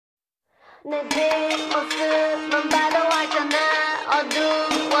내 뒷모습만 봐도 알잖아.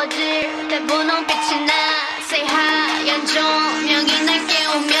 어두워질 때 분홍빛이 나. 새하얀 조명이 날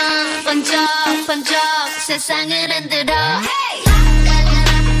깨우면 번쩍번쩍 세상을 흔들어. Hey!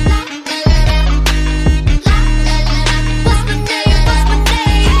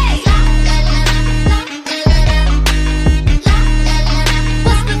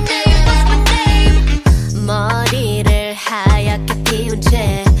 머리를 하얗게 피운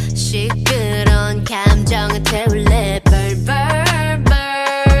채 시끄러운 감정을 태울래. 벌벌벌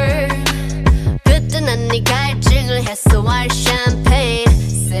그때는 네 갈증을 해소할 샴페인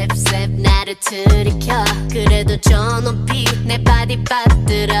셉셉 나를 들이켜. 그래도 저 높이 내 바디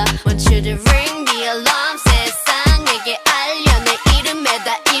빠뜨려. Want you to ring the alarm. 세상에게 알려 내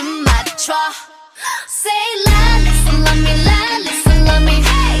이름에다 입 맞춰. Say LALISA love me, LALISA love me.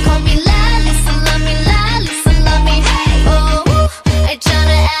 Call me LALISA love me, LALISA love me. Oh,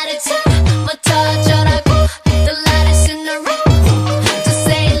 있잖아 attitude 뭐 터져라고. The loudest in the room. Just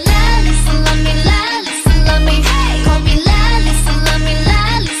say LALISA love me, LALISA love me. Call me LALISA love me,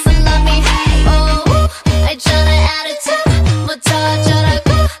 LALISA love me. Oh, 있잖아 attitude 뭐 터져라고.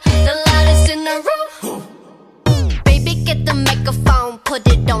 The loudest in the room. Baby get the microphone, put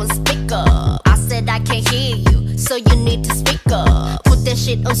it on speaker. I can't hear you, so you need to speak up. Put that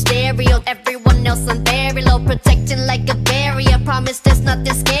shit on stereo, everyone else on very low. Protecting like a barrier, promise there's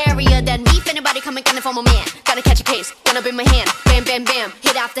nothing scarier than me. If anybody coming for my man, gotta catch a case, gonna be my hand. Bam, bam, bam,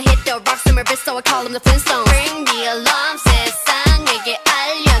 hit after hit, the rocks in my wrist, so I call them the Flintstones. Ring the alarm, 세상에게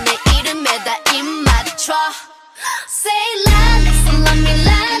알려 내 이름에다 입 맞춰. Say LALISA love me,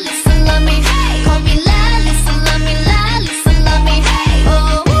 LALISA love me. Call me LALISA love me, LALISA love me.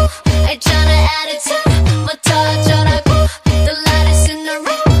 Oh, 있잖아 attitude 뭐 터져라고. The loudest in the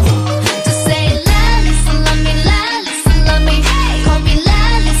room. Just say LALISA love me, LALISA love me. Call me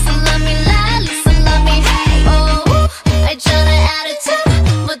LALISA love me, LALISA love me. Oh, 있잖아 attitude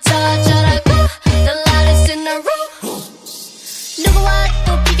뭐 터져라고. The loudest in the room. 누구와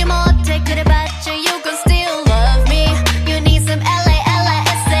또 비교 못해 그래봤자 you can still love me. You need some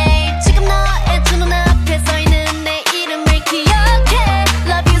LALISA. 지금 너의 두 눈앞에 서 있는 내 이름을 기억해.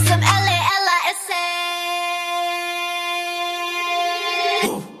 Love you some LALISA.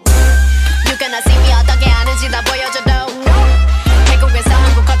 You gonna see me 어떻게 하는지 나 보여줘도. 태국에서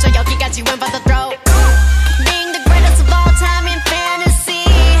한국 거쳐 여기까지 went for the throat. Being the greatest of all time in fantasy.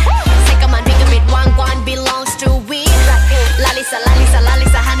 새까만 핑크빛 왕관 belongs to we. LALISA LALISA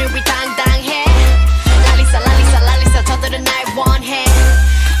LALISA 하늘이 당당해. LALISA LALISA LALISA 저들은 날 원해.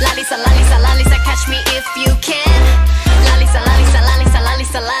 LALISA LALISA LALISA catch me if you can. LALISA LALISA LALISA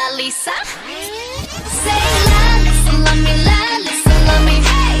LALISA LALISA. Say LALISA love me, LALISA love me.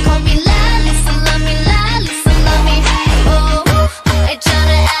 Call me LALISA love me, LALISA love me. Oh,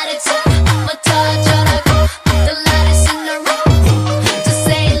 있잖아 attitude 뭐 터져라고. The loudest in the room. Just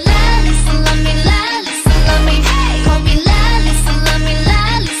say LALISA love me, LALISA love me. Call me LALISA love me,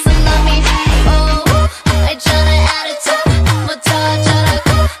 LALISA love me. Oh, 있잖아 attitude 뭐 터져라고.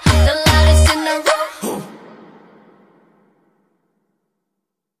 The loudest in the room.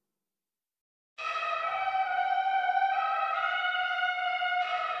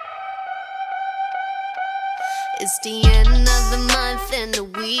 It's the end of the month and the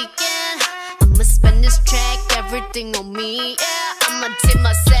weekend. I'ma spend this track, everything on me, yeah. I'ma tip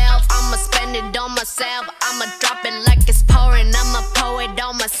myself, I'ma spend it on myself. I'ma drop it like it's pouring, I'ma pour it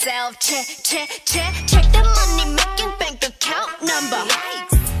on myself. Check, check, check, check the money making bank account number.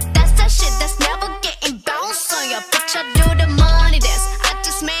 That's that shit that's never getting bounced on your bitch. I do the money dance, I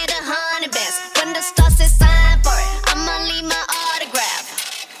just made 100 bands. When the stars say sign for it, I'ma leave my autograph.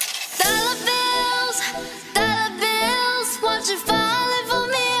 Dollar bills, won't you falling for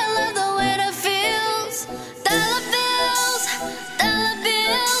me? I love the way that feels. Dollar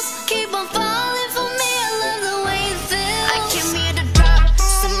bills, keep on falling for me. I love the way it feels. I came here to drop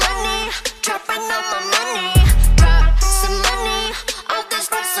some money, dropping all my money. Drop some money, all this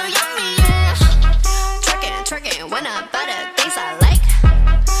stuff so yummy, yeah. Twerking, when I buy the things I like.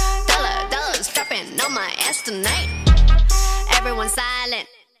 Dollars dropping on my ass tonight. Everyone silent,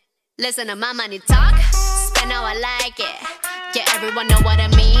 listen to my money talk. Spend how I like it. Yeah, everyone know what I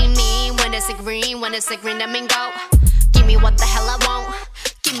mean. When it's a green, that mean go. Give me what the hell I want.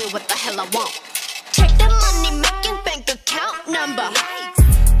 Give me what the hell I want. Check the money making bank account number.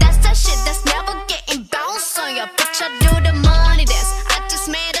 That's that shit that's never getting bounced on your bitch. I do the money dance, I just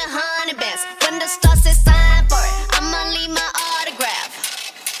made 100 bands. When the stars say sign for it, I'ma leave my autograph.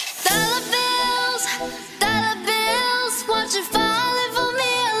 Dollar bills, won't you falling for me?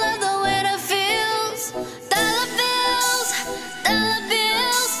 I love the way that feels. Dollar bills,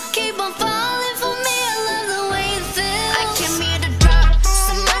 keep on falling.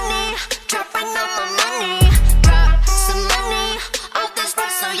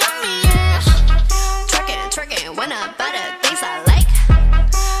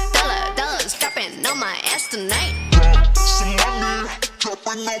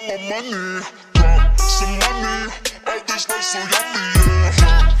 my money, drop some money. All this life so yummy, yeah.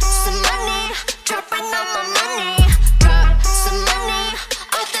 Drop some money, dropping all my money. Drop some money,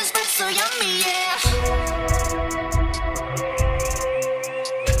 all this life so yummy, yeah.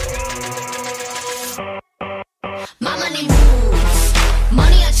 My money moves,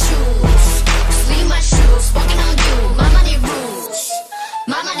 money I choose. Sleeve my shoes, walking on you. My money rules,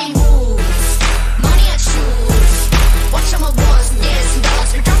 my money moves.